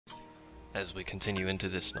as we continue into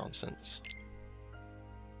this nonsense.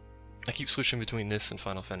 I keep switching between this and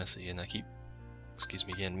Final Fantasy, and I keep, excuse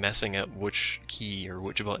me again, messing up which key or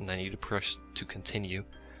which button I need to press to continue.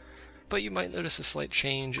 But you might notice a slight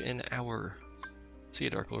change in our, see you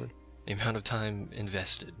Dark Lord, the amount of time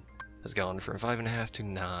invested has gone from 5.5 to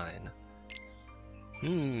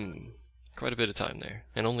 9. Quite a bit of time there,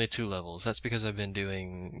 and only 2 levels. That's because I've been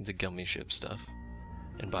doing the gummy ship stuff.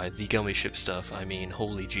 And by the gummy ship stuff, I mean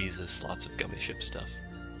holy Jesus, lots of gummy ship stuff.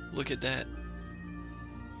 Look at that.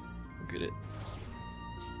 Look at it.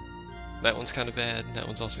 That one's kind of bad, that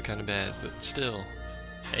one's also kind of bad, but still,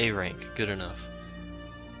 A rank, good enough.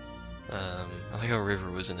 I like how River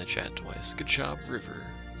was in the chat twice. Good job, River.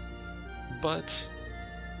 But,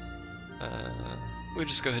 we'll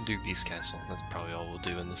just go ahead and do Beast Castle. That's probably all we'll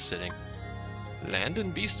do in this sitting. Land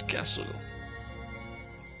in Beast Castle.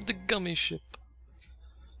 The gummy ship.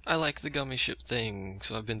 I like the gummy ship thing,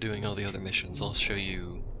 so I've been doing all the other missions. I'll show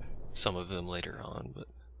you some of them later on, but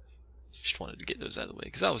just wanted to get those out of the way,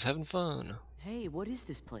 because I was having fun. Hey, what is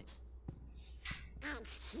this place?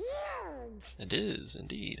 It's huge. It is,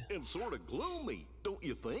 indeed. And sort of gloomy, don't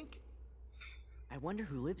you think? I wonder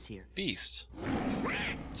who lives here. Beast.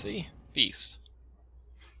 See? Beast.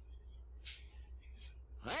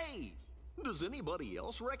 Hey, does anybody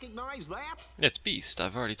else recognize that? It's Beast,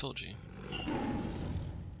 I've already told you.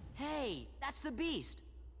 Hey, that's the beast.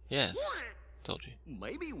 Yes, told you.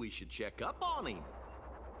 Maybe we should check up on him.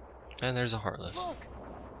 And there's a Heartless. Look.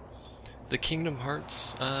 The Kingdom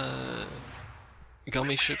Hearts,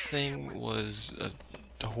 gummy ship thing was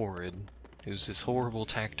horrid. It was this horrible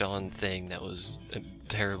tacked on thing that was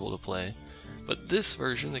terrible to play. But this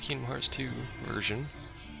version, the Kingdom Hearts 2 version,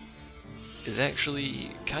 is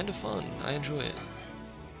actually kind of fun. I enjoy it.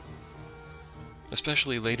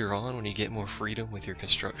 Especially later on when you get more freedom with your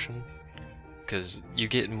construction. Because you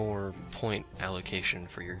get more point allocation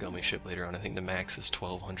for your gummy ship later on. I think the max is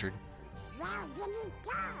 1200. Where did it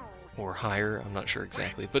go? Or higher, I'm not sure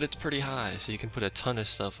exactly. But it's pretty high, so you can put a ton of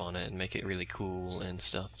stuff on it and make it really cool and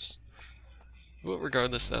stuffs. But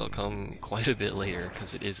regardless, that'll come quite a bit later,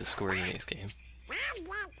 because it is a Square Enix game.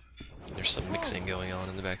 There's some mixing going on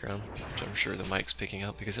in the background, which I'm sure the mic's picking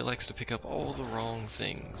up, because it likes to pick up all the wrong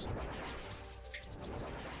things.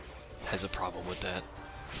 Has a problem with that.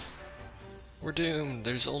 We're doomed!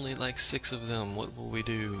 There's only like 6 of them, what will we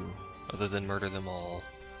do? Other than murder them all.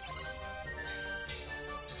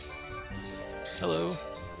 Hello!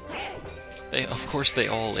 Of course they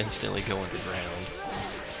all instantly go underground.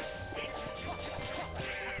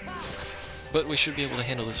 But we should be able to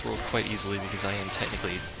handle this world quite easily because I am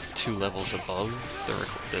technically 2 levels above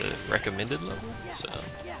the recommended level, so...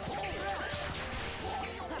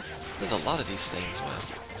 There's a lot of these things, wow.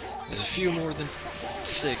 There's a few more than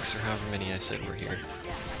 6, or however many I said were here.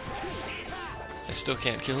 They still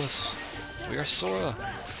can't kill us. We are Sora!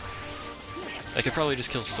 I could probably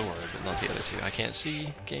just kill Sora, but not the other 2. I can't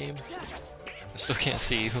see, game. I still can't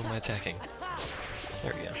see who am I attacking.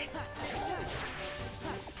 There we go.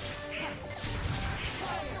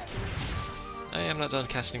 I am not done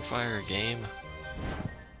casting fire, game.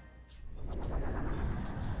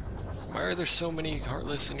 Why are there so many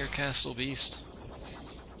Heartless in your castle, Beast?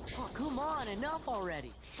 Oh, come on, enough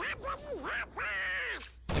already. Somebody help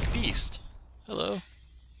us! Like Beast. Hello.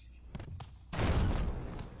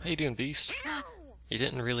 How you doing, Beast? You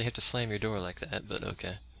didn't really have to slam your door like that, but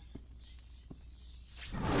okay.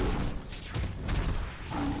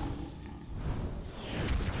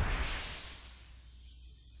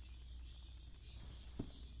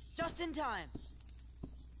 Just in time.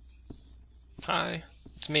 Hi,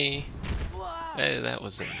 it's me. Whoa. Hey, that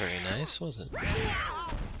wasn't very nice, was it?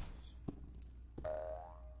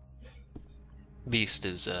 Beast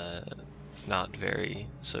is, not very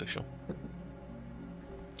social.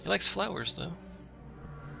 He likes flowers, though.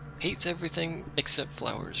 Hates everything except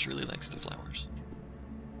flowers. Really likes the flowers.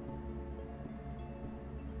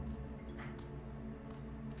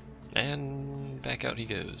 And back out he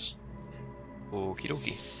goes. Okie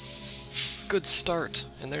dokie. Good start.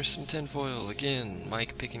 And there's some tinfoil. Again,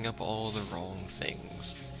 Mike picking up all the wrong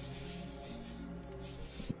things.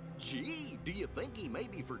 Gee, do you think he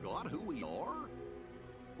maybe forgot who we are?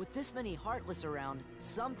 With this many Heartless around,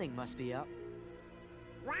 something must be up.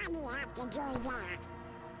 Why do you have to do that?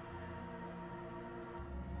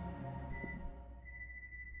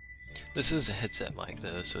 This is a headset mic,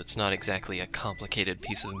 though, so it's not exactly a complicated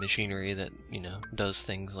piece of machinery that, you know, does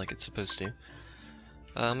things like it's supposed to.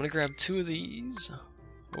 I'm gonna grab 2 of these,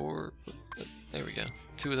 or, there we go,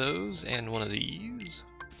 2 of those, and 1 of these.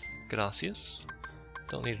 Gracias.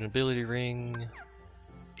 Don't need an ability ring.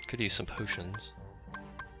 Could use some potions.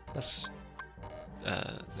 That's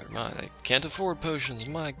Never mind. I can't afford potions.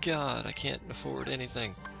 My god, I can't afford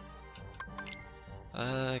anything.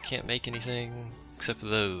 I can't make anything except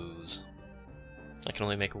those. I can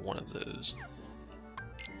only make one of those.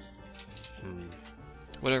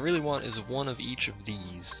 What I really want is one of each of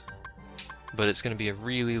these. But it's going to be a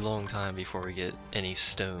really long time before we get any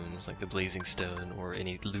stones, like the blazing stone or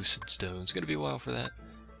any lucid stone. It's going to be a while for that.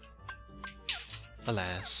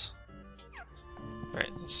 Alas.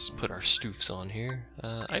 Alright, let's put our stoofs on here.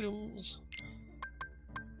 Items.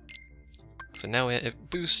 So now we have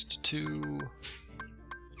boost to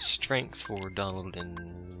strength for Donald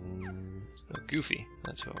and Goofy.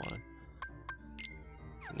 That's who I wanted.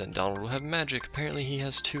 And then Donald will have magic. Apparently he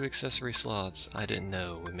has 2 accessory slots. I didn't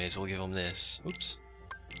know. We may as well give him this. Oops.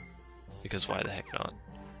 Because why the heck not?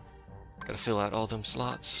 Gotta fill out all them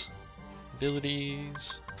slots.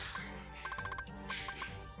 Abilities.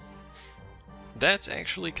 That's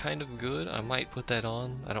actually kind of good. I might put that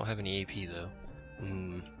on. I don't have any AP though.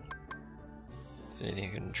 Is there anything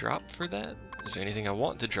I can drop for that? Is there anything I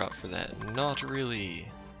want to drop for that? Not really.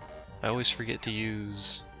 I always forget to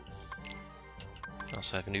use... I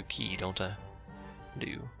also have a new key, don't I?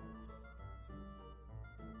 Do.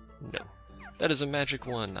 No. That is a magic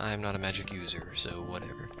one. I am not a magic user, so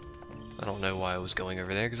whatever. I don't know why I was going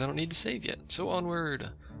over there, because I don't need to save yet. So onward!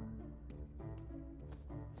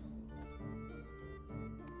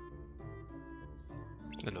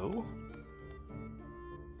 Hello?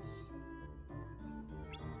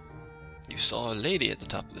 You saw a lady at the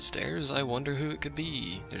top of the stairs. I wonder who it could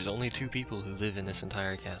be. There's only 2 people who live in this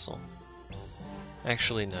entire castle.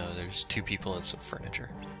 Actually, no, there's 2 people and some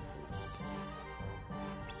furniture.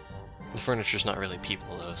 The furniture's not really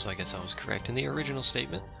people, though, so I guess I was correct in the original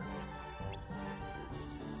statement.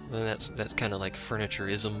 Then that's kind of like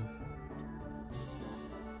furnitureism.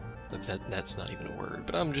 If that's not even a word,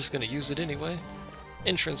 but I'm just gonna use it anyway.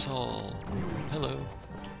 Entrance hall. Hello.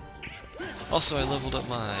 Also, I leveled up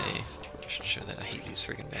my... I should show that. I hate these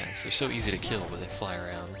freaking bats. They're so easy to kill when they fly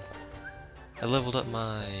around. I leveled up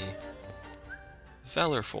my...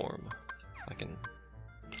 Valor form. If I can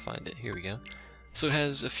find it. Here we go. So it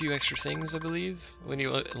has a few extra things, I believe. When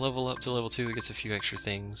you level up to level 2, it gets a few extra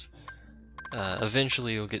things.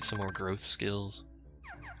 Eventually you'll get some more growth skills.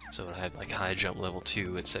 So it'll have like high jump level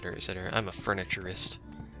 2, etc, etc. I'm a furniturist.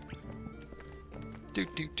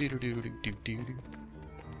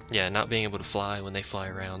 Yeah, not being able to fly when they fly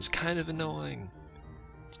around is kind of annoying.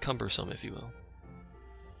 It's cumbersome, if you will.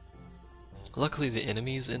 Luckily the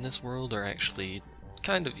enemies in this world are actually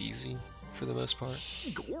kind of easy, for the most part.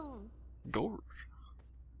 Gorge.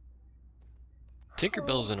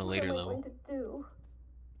 Tinkerbell's in a later level.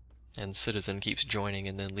 And Citizen keeps joining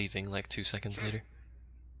and then leaving like 2 seconds later.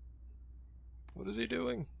 What is he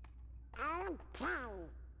doing?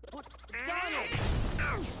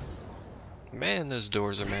 Man, those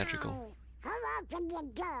doors are magical. Who opened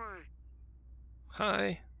the door?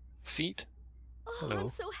 Hi. Feet. Oh, Hello. I'm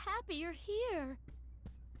so happy you're here.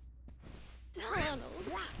 Donald.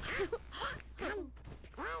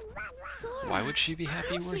 Sora. Why would she be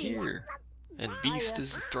happy we're here? And Beast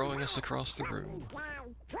is throwing us across the room.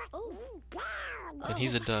 Oh. And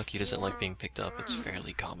he's a duck, he doesn't like being picked up, it's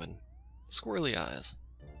fairly common. Squirrely eyes.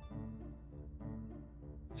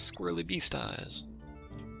 Squirrely beast eyes.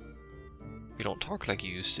 You don't talk like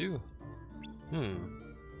you used to.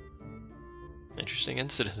 Interesting,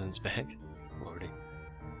 and Citizen's back. Lordy.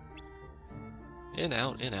 In,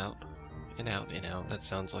 out, in, out. In, out, in, out. That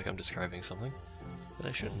sounds like I'm describing something that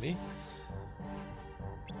I shouldn't be.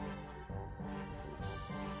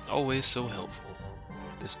 Always so helpful,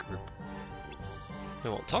 this group. I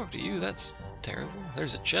won't talk to you, that's terrible.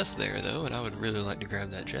 There's a chest there, though, and I would really like to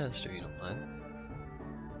grab that chest, if you don't mind.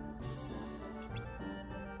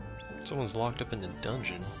 Someone's locked up in the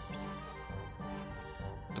dungeon.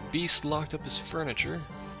 The beast locked up his furniture.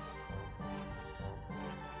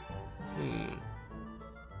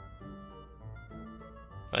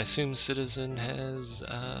 I assume Citizen has,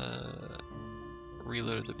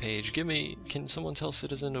 reloaded the page. Can someone tell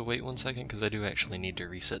Citizen to wait 1 second? Because I do actually need to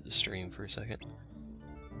reset the stream for a second.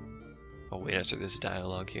 I'll wait after this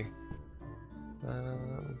dialogue here.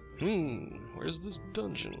 Where's this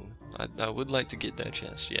dungeon? I would like to get that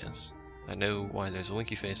chest, yes. I know why there's a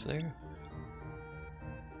winky face there.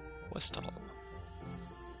 Westall.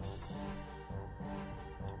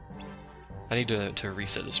 I need to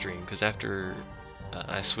reset the stream, because after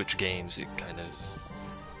I switch games, it kind of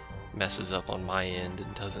messes up on my end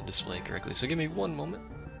and doesn't display correctly. So give me 1 moment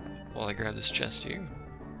while I grab this chest here.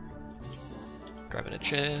 Grabbing a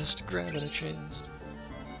chest, grabbing a chest.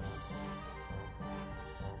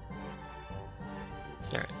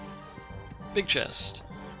 Alright. Big chest.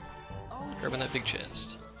 Grabbing that big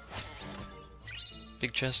chest.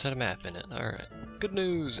 Big chest had a map in it. Alright. Good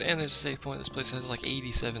news! And there's a save point. This place has like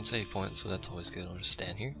 87 save points, so that's always good. I'll just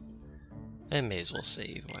stand here. And may as well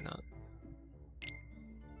save, why not?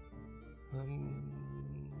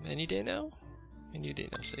 Any day now? Any day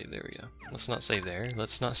now save, there we go. Let's not save there.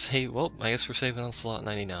 Let's not save, well, I guess we're saving on slot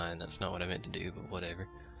 99. That's not what I meant to do, but whatever.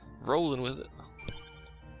 Rolling with it.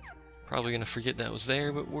 Probably gonna forget that was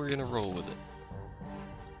there, but we're gonna roll with it.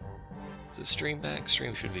 Is it stream back?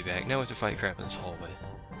 Stream should be back. Now we have to fight crap in this hallway.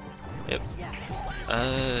 Yep.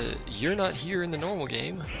 You're not here in the normal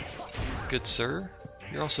game, good sir.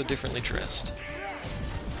 You're also differently dressed.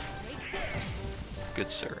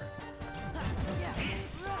 Good sir.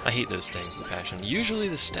 I hate those things, the passion. Usually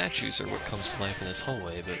the statues are what comes to life in this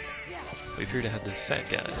hallway, but we appear to have the fat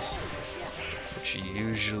guys, which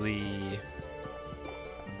usually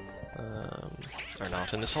are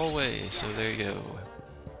not in this hallway, so there you go.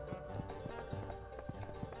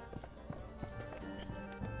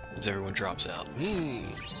 As everyone drops out. Maybe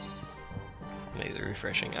they're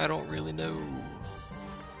refreshing. I don't really know.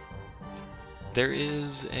 There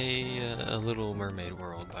is a Little Mermaid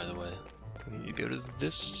world, by the way. You go to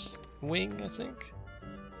this wing, I think?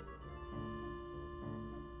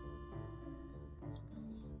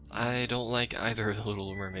 I don't like either of the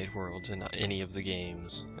Little Mermaid worlds in any of the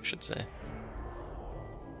games, I should say.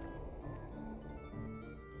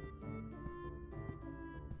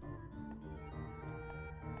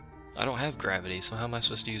 I don't have gravity, so how am I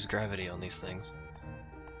supposed to use gravity on these things?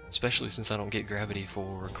 Especially since I don't get gravity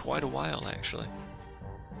for quite a while, actually.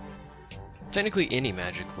 Technically, any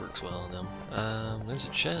magic works well on them. There's a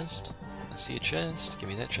chest. I see a chest. Give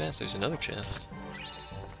me that chest. There's another chest.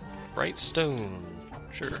 Bright stone.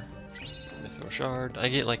 Sure. Mithril shard. I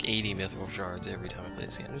get like 80 mithril shards every time I play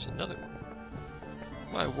this game. There's another one.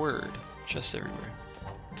 My word. Chests everywhere.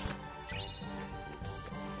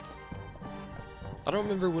 I don't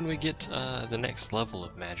remember when we get the next level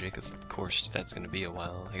of magic. Of course, that's going to be a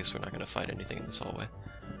while. I guess we're not going to fight anything in this hallway.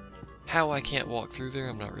 How I can't walk through there,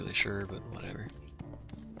 I'm not really sure, but whatever.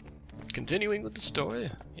 Continuing with the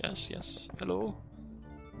story. Yes, yes. Hello.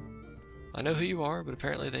 I know who you are, but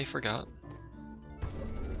apparently they forgot.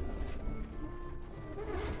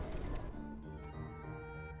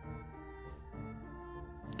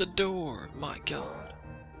 The door, my god.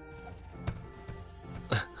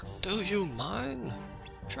 Do you mind?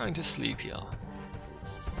 Trying to sleep here.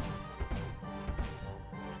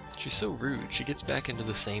 She's so rude, she gets back into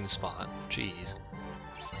the same spot. Jeez.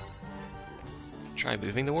 Try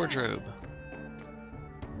moving the wardrobe.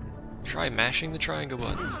 Try mashing the triangle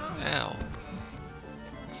button. Ow.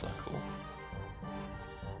 That's not cool.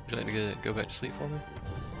 Would you like to go back to sleep for me?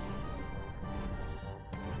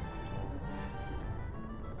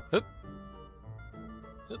 Oop.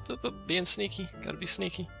 Oop, oop, oop. Being sneaky. Gotta be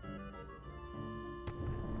sneaky.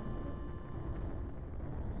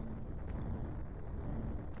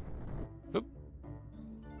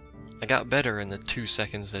 I got better in the 2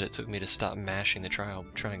 seconds that it took me to stop mashing the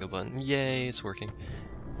triangle button. Yay, it's working.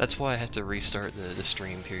 That's why I have to restart the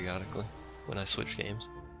stream periodically when I switch games.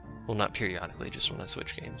 Well, not periodically, just when I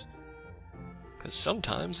switch games. Because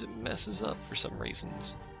sometimes it messes up for some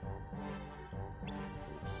reasons.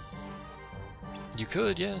 You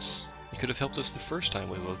could, yes. You could have helped us the first time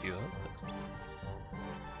we woke you up.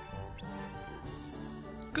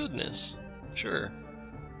 Goodness. Sure.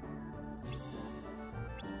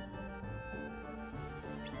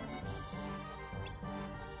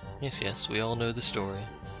 Yes, yes, we all know the story.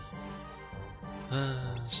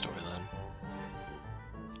 Storyline.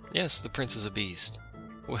 Yes, the prince is a beast.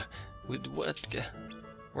 What?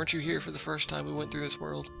 Weren't you here for the first time we went through this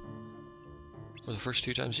world? Or the first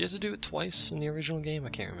 2 times? You had to do it twice in the original game? I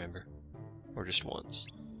can't remember. Or just once.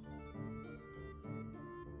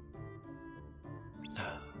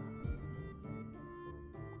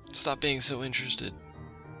 Stop being so interested.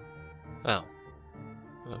 Oh.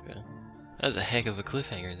 Okay. That was a heck of a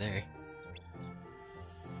cliffhanger there.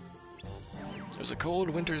 It was a cold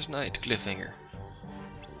winter's night cliffhanger.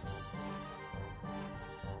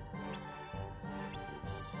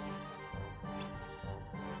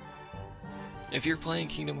 If you're playing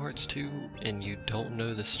Kingdom Hearts 2 and you don't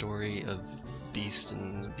know the story of Beast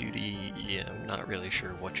and Beauty, yeah, I'm not really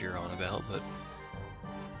sure what you're on about, but...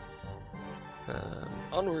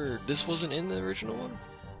 onward! This wasn't in the original one?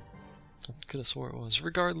 I could have swore it was.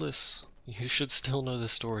 Regardless, you should still know the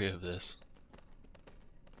story of this.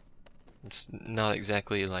 It's not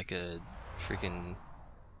exactly like a freaking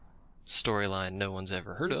storyline no one's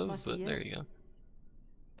ever heard of, but there you go.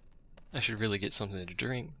 I should really get something to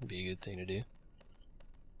drink. Would be a good thing to do.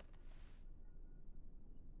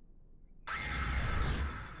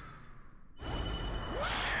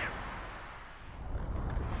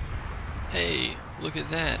 Hey, look at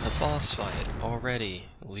that, a boss fight already.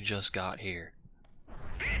 We just got here.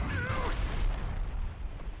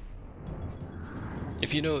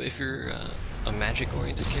 If you're a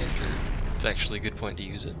magic-oriented character, it's actually a good point to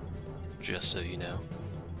use it. Just so you know.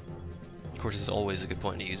 Of course, it's always a good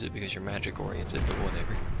point to use it because you're magic-oriented, but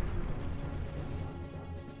whatever.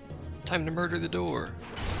 Time to murder the door.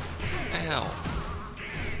 Ow.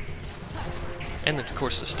 And of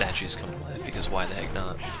course the statues come to life, because why the heck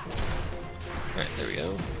not? Alright, there we go.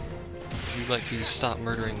 If you'd like to stop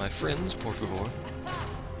murdering my friends, por favor.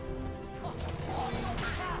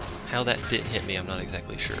 How that didn't hit me, I'm not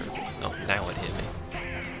exactly sure. Oh, now it hit me.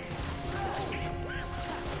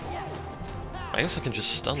 I guess I can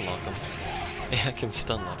just stun lock them. Yeah, I can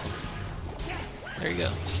stun lock them. There you go,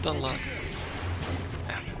 stun lock.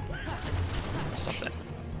 Ow. Stop that.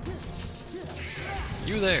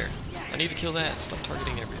 You there! I need to kill that. Stop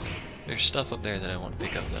targeting everything. There's stuff up there that I want to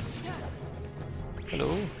pick up though.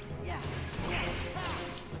 Hello?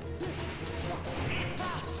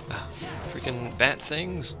 Ah, freaking bat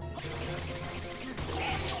things.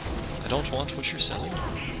 I don't want what you're selling.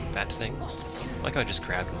 Bat things. Like I just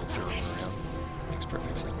grabbed them and threw them around. Makes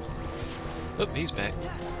perfect sense. Oh, he's back.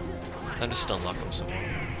 Time to stun lock him some more.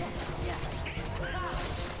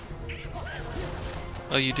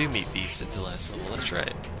 Oh, you do meet beasts at the last level. That's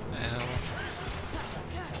right. Ow.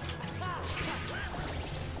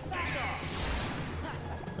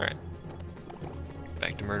 Alright.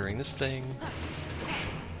 Back to murdering this thing.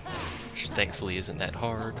 Which thankfully isn't that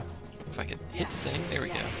hard. If I could hit the thing, there we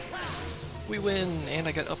go. We win! And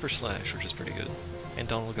I got upper slash, which is pretty good. And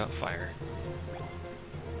Donald got fire.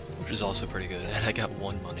 Which is also pretty good. And I got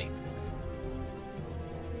 1 money.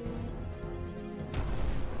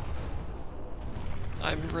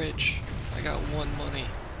 I'm rich. I got 1 money.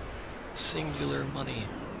 Singular money.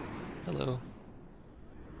 Hello.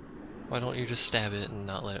 Why don't you just stab it and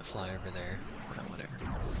not let it fly over there? Well, whatever.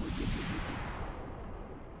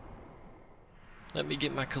 Let me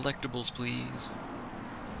get my collectibles, please.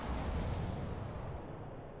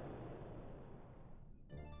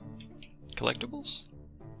 Collectibles?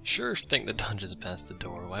 Sure, think the dungeon's past the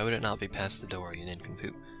door. Why would it not be past the door, you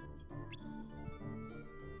nincompoop?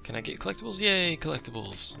 Can I get collectibles? Yay,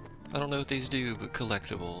 collectibles! I don't know what these do, but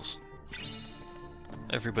collectibles.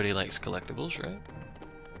 Everybody likes collectibles, right?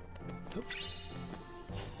 Nope.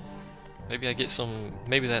 Maybe I get some...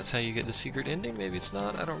 Maybe that's how you get the secret ending? Maybe it's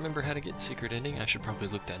not. I don't remember how to get the secret ending. I should probably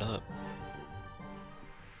look that up.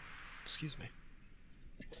 Excuse me.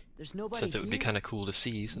 There's nobody Since it would be kind of cool to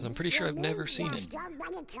see, since I'm pretty sure I've never seen it.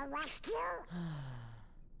 Nobody to rescue?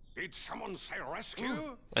 Did someone say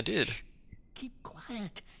rescue? I did. Keep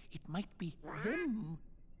quiet. It might be them.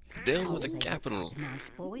 Them with a capital. Nice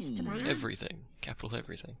boys to man. Everything. Capital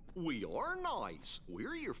everything. We are nice.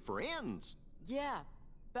 We're your friends. Yeah,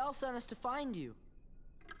 Belle sent us to find you.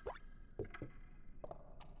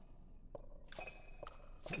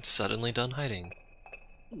 It's suddenly done hiding.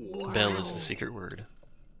 Bell is the secret word.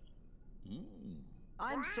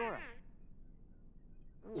 I'm Sora.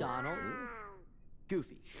 Donald.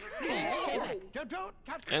 Goofy.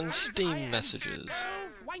 And Steam messages.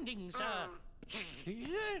 Winding, sir.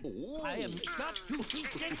 I am not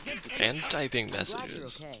And typing Glad you're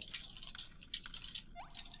messages. okay.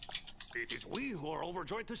 It is we who are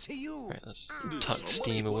overjoyed to see you. Alright, let's tuck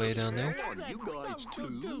Steam away down there. Come on, you guys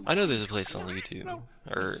too. I know there's a place on YouTube,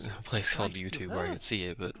 or a place called YouTube where I can see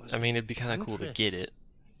it, but I mean, it'd be kind of cool to get it.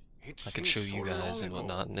 I could show you guys and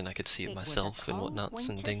whatnot, and then I could see it myself and whatnots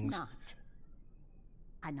and things.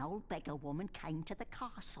 An old beggar woman came to the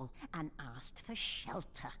castle and asked for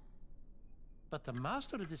shelter. But the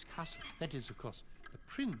master of this castle, that is, of course, the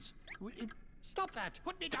prince. Stop that!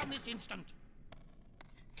 Put me down this instant!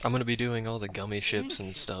 I'm gonna be doing all the gummy ships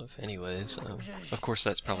and stuff anyway, so of course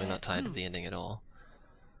that's probably not tied to the ending at all.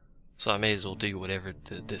 So I may as well do whatever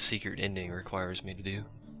the secret ending requires me to do.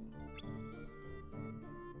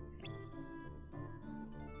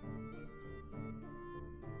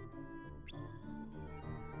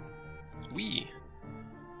 Wee!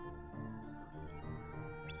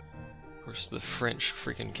 Of course the French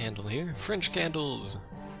freaking candle here. French candles!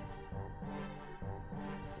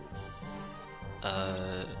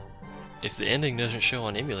 If the ending doesn't show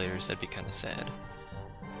on emulators, that'd be kind of sad.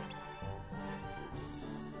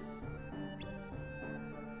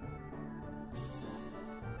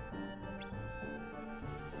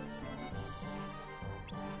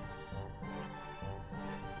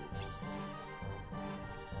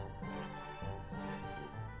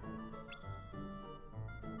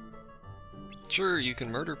 Sure, you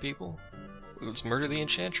can murder people. Let's murder the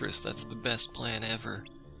Enchantress. That's the best plan ever.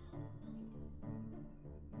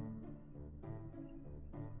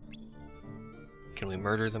 Can we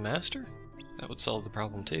murder the master? That would solve the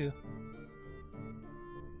problem too.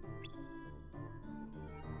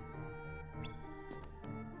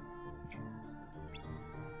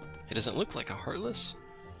 It doesn't look like a Heartless.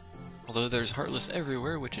 Although there's Heartless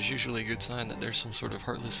everywhere, which is usually a good sign that there's some sort of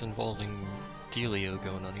Heartless involving dealio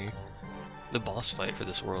going on here. The boss fight for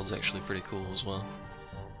this world's actually pretty cool as well.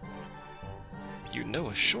 You know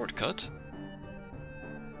a shortcut?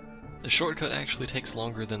 The shortcut actually takes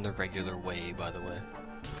longer than the regular way, by the way.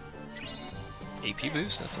 AP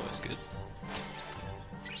boost, that's always good.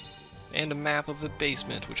 And a map of the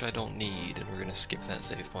basement, which I don't need, and we're gonna skip that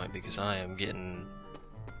save point because I am getting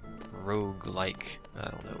rogue-like. I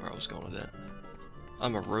don't know where I was going with that.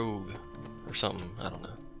 I'm a rogue, or something, I don't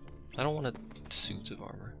know. I don't want a suit of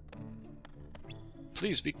armor.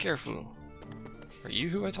 Please be careful. Are you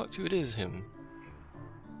who I talk to? It is him.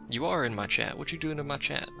 You are in my chat. What you doing in my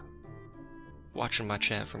chat? Watching my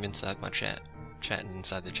chat from inside my chat. Chatting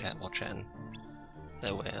inside the chat while chatting.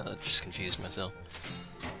 That way I just confused myself.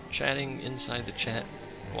 Chatting inside the chat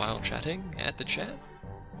while chatting at the chat?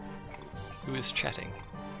 Who is chatting?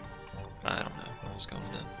 I don't know where I was going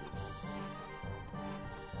with that.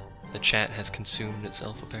 The chat has consumed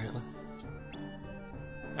itself, apparently.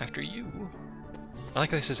 After you. I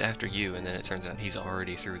like how he says after you, and then it turns out he's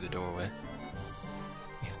already through the doorway.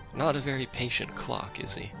 He's not a very patient clock,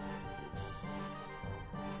 is he?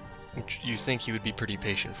 You think he would be pretty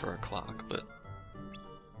patient for a clock, but...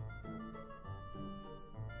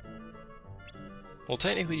 Well,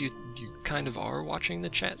 technically you kind of are watching the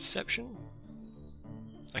chatception.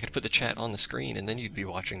 I could put the chat on the screen, and then you'd be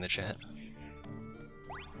watching the chat.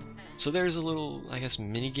 So there's a little, I guess,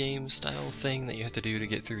 minigame style thing that you have to do to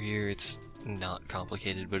get through here. It's not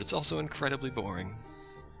complicated, but it's also incredibly boring.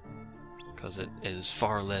 Because it is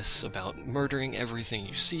far less about murdering everything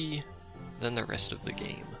you see than the rest of the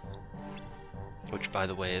game. Which, by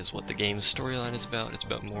the way, is what the game's storyline is about. It's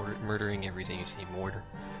about murdering everything you see.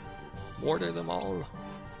 Mortar them all.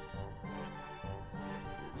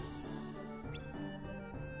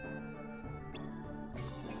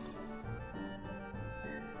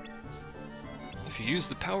 If you use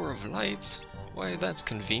the power of light, why that's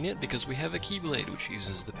convenient because we have a Keyblade which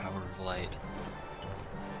uses the power of light.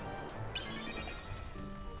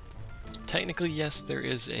 Technically, yes, there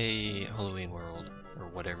is a Halloween World, or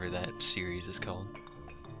whatever that series is called.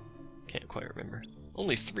 Can't quite remember.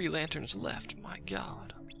 Only 3 lanterns left, my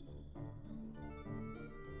god.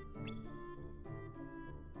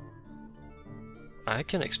 I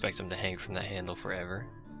can expect them to hang from that handle forever.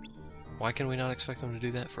 Why can we not expect them to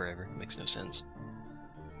do that forever? It makes no sense.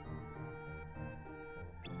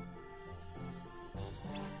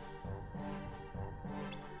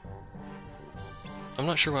 I'm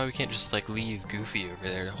not sure why we can't just, like, leave Goofy over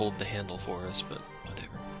there to hold the handle for us, but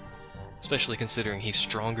whatever. Especially considering he's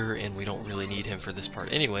stronger and we don't really need him for this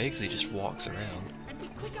part anyway, because he just walks around.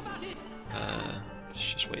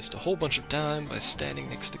 Just waste a whole bunch of time by standing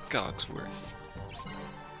next to Cogsworth.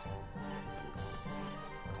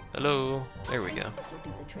 Hello. There we go.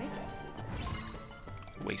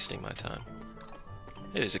 Wasting my time.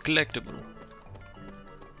 It is a collectible.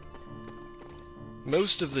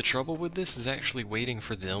 Most of the trouble with this is actually waiting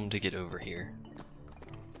for them to get over here.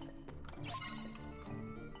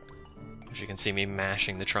 As you can see me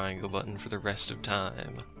mashing the triangle button for the rest of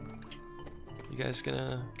time. You guys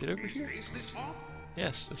gonna get over here? Is this the spot?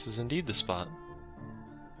 Yes, this is indeed the spot.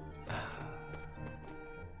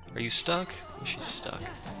 Are you stuck? She's stuck.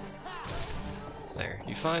 There.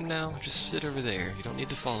 You fine now? Just sit over there. You don't need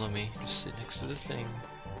to follow me. Just sit next to the thing.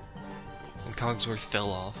 And Cogsworth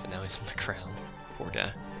fell off, and now he's on the ground. Poor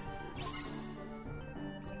guy.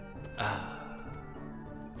 I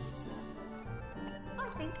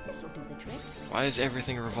think this'll do the trick. Why does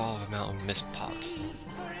everything revolve around Miss Pot?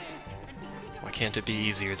 Why can't it be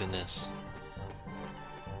easier than this?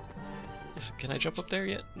 Can I jump up there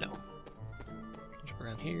yet? No. Jump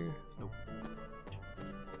around here? Nope.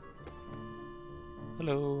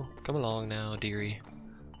 Hello. Come along now, dearie.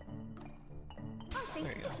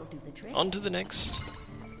 There you go. On to the next.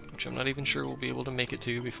 Which I'm not even sure we'll be able to make it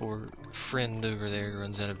to before friend over there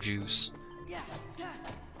runs out of juice.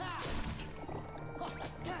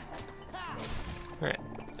 Alright.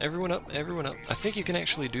 Everyone up, everyone up. I think you can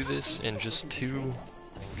actually do this in just 2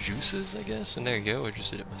 juices, I guess. And there you go, I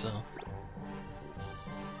just did it myself.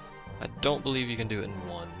 I don't believe you can do it in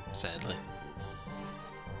 1, sadly.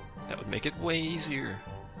 That would make it way easier.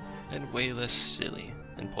 And way less silly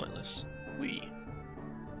and pointless. Whee!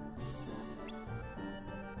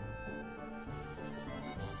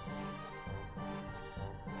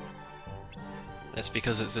 That's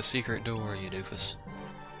because it's a secret door, you doofus.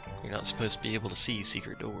 You're You're not supposed to be able to see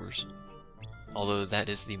secret doors. Although that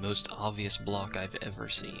is the most obvious block I've ever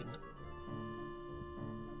seen.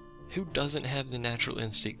 Who doesn't have the natural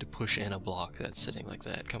instinct to push in a block that's sitting like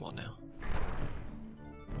that? Come on now.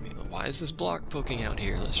 I mean, why is this block poking out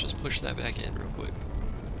here? Let's just push that back in real quick.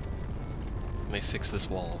 Let me fix this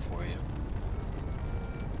wall for you.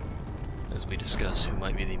 As we discuss who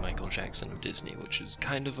might be the Michael Jackson of Disney, which is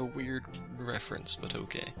kind of a weird reference, but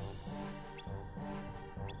okay.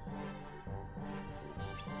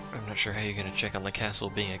 I'm not sure how you're gonna check on the castle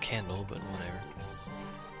being a candle, but whatever.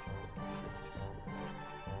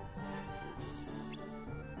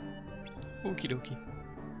 Okie dokie.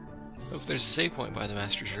 Oh, if there's a save point by the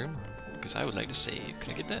master's room, because I would like to save.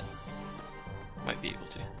 Can I get that? Might be able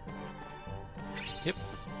to. Yep.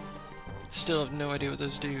 Still have no idea what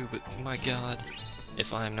those do, but my god,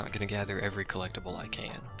 if I'm not gonna gather every collectible I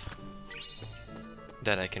can.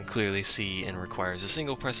 That I can clearly see and requires a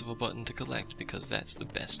single press of a button to collect, because that's the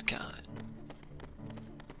best kind.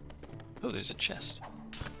 Oh, there's a chest.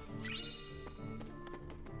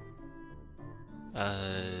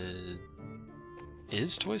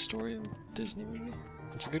 Is Toy Story a Disney movie?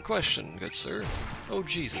 That's a good question, good sir. Oh,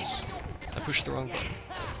 Jesus. I pushed the wrong button.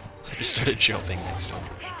 I just started jumping next to him.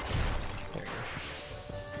 There we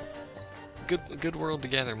go. Good world to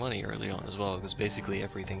gather money early on as well, because basically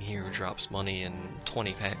everything here drops money in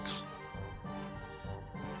 20 packs.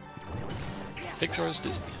 Pixar's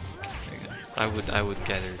Disney. There you go. I would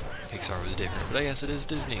gather Pixar was different, but I guess it is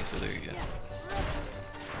Disney, so there you go.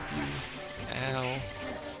 Ow.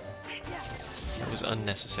 That was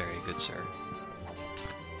unnecessary, good sir.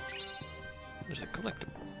 There's a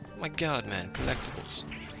collectible. My god, man, collectibles.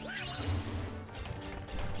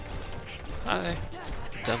 Hi.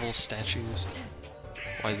 Devil statues.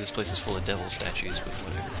 Why is this place full of devil statues, but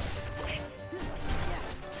whatever.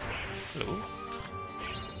 Hello?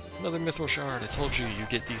 Another mithril shard. I told you, you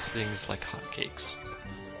get these things like hotcakes.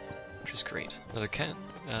 Which is great. Another cat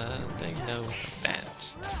thing? No.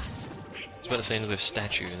 Bats. I was about to say another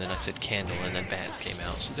statue, and then I said candle, and then bats came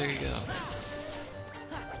out, so there you go.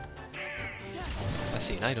 I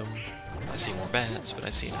see an item. I see more bats, but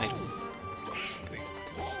I see an item. Come here.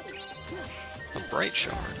 A bright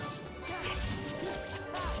shard.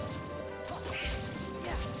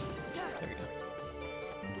 There we go.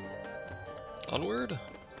 Onward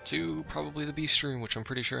to probably the beast room, which I'm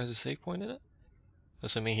pretty sure has a save point in it.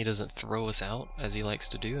 Assuming he doesn't throw us out, as he likes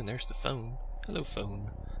to do, and there's the phone. Hello, phone.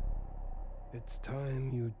 It's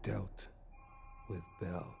time you dealt with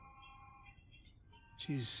Belle.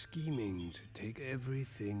 She's scheming to take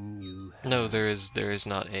everything you have. No, there is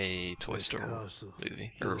not a Toy Story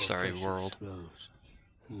movie. Or sorry, world.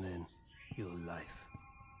 And then your life.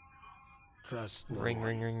 Trust no Ring, one.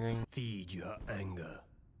 ring, ring, ring. Feed your anger.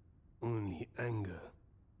 Only anger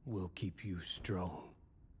will keep you strong.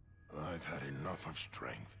 I've had enough of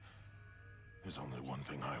strength. There's only one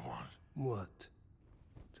thing I want. What?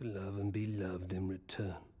 To love and be loved in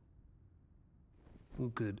return. Who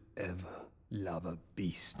could ever love a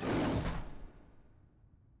beast?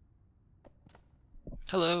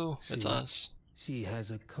 Hello, it's us. She has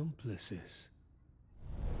accomplices.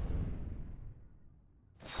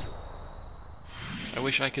 I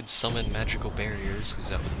wish I could summon magical barriers, because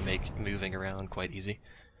that would make moving around quite easy.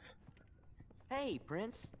 Hey,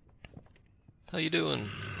 Prince. How you doing?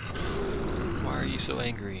 Why are you so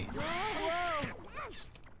angry?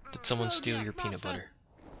 Did someone steal your peanut butter?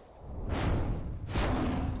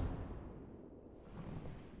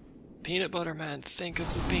 Peanut butter, man, think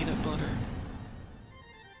of the peanut butter.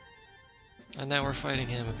 And now we're fighting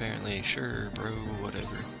him, apparently. Sure, bro,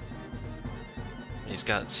 whatever. He's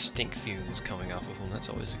got stink fumes coming off of him, that's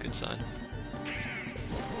always a good sign.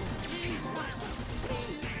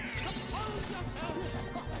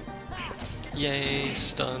 Yay,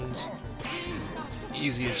 stuns.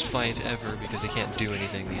 Easiest fight ever because he can't do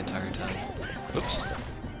anything the entire time. Oops.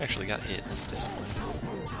 Actually got hit, that's disappointing.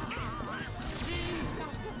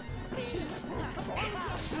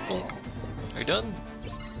 Bonk. Are you done?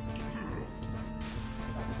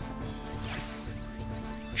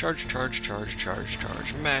 Charge, charge, charge, charge,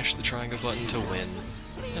 charge. Mash the triangle button to win.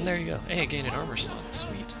 And there you go. Hey, I gained an armor slot.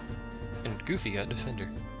 Sweet. And Goofy got Defender.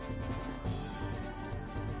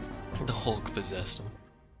 The Hulk possessed him.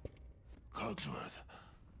 Cogsworth,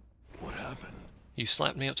 what happened? You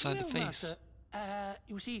slapped me upside the Well, face. Master,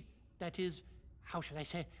 you see, that is, how shall I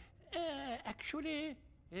say, actually,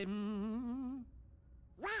 Well,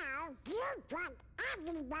 you put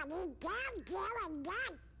everybody down there in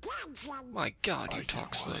that dungeon. My god, you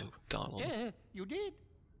talk slow, Donald. you did.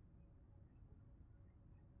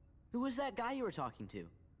 Who was that guy you were talking to?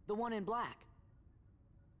 The one in black?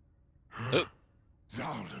 Oh,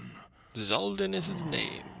 Zaldan. Zaldan is his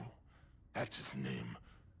name. That's his name.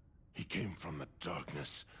 He came from the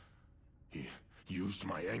darkness. He used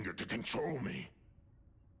my anger to control me.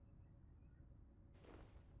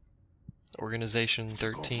 Organization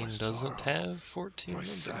 13 my doesn't sorrow, have 14 My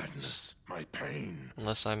members. sadness, my pain.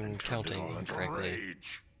 Unless I'm and turned it all counting into correctly.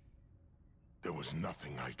 rage. There was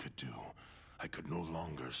nothing I could do. I could no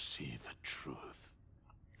longer see the truth.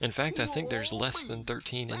 In fact, I think there's less than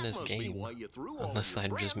 13 in That this must be game. why you threw all Unless your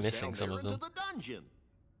I'm just friends missing down some there of them. into the dungeon.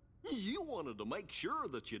 You wanted to make sure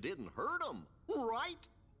that you didn't hurt them, right?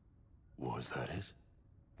 Was that it?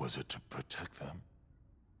 Was it to protect them?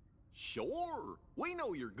 Sure. We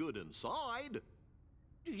know you're good inside.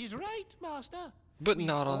 He's right, Master. But We've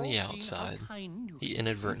not on all the seen how outside. kind you He can be.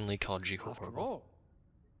 inadvertently called you After horrible. all,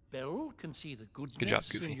 Belle can see the goodness job,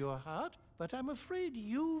 Goofy. in your heart, but I'm afraid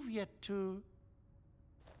you've yet to...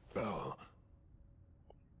 Belle.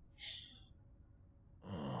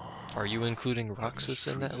 Are you including Roxas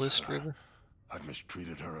in that mistreated list, her. River? I've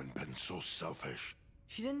mistreated her and been so selfish.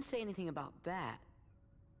 She didn't say anything about that.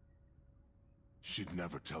 She'd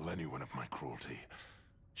never tell anyone of my cruelty.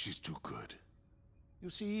 She's too good. You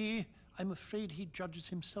see, I'm afraid he judges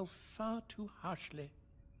himself far too harshly.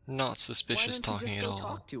 Not suspicious Why don't talking you at just go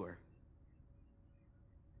all. talk to her?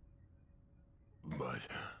 But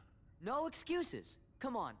No excuses.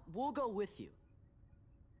 Come on, we'll go with you.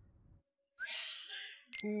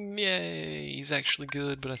 Yay, he's actually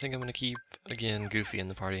good, but I think I'm gonna keep, again, Goofy in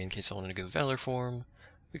the party in case I wanted to go Valor form,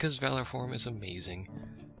 because Valor form is amazing.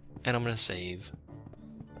 And I'm gonna save.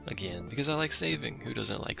 Again, because I like saving. Who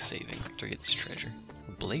doesn't like saving after I get this treasure?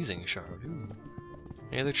 Blazing shard, ooh.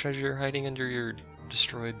 Any other treasure hiding under your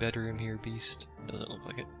destroyed bedroom here, beast? Doesn't look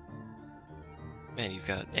like it. Man, you've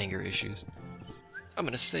got anger issues. I'm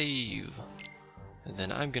gonna save. And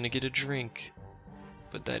then I'm gonna get a drink.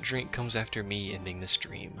 But that drink comes after me ending the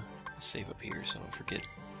stream. Let's save up here so I don't forget.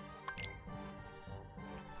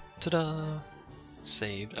 Ta-da!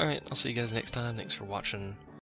 Saved. Alright, I'll see you guys next time. Thanks for watching.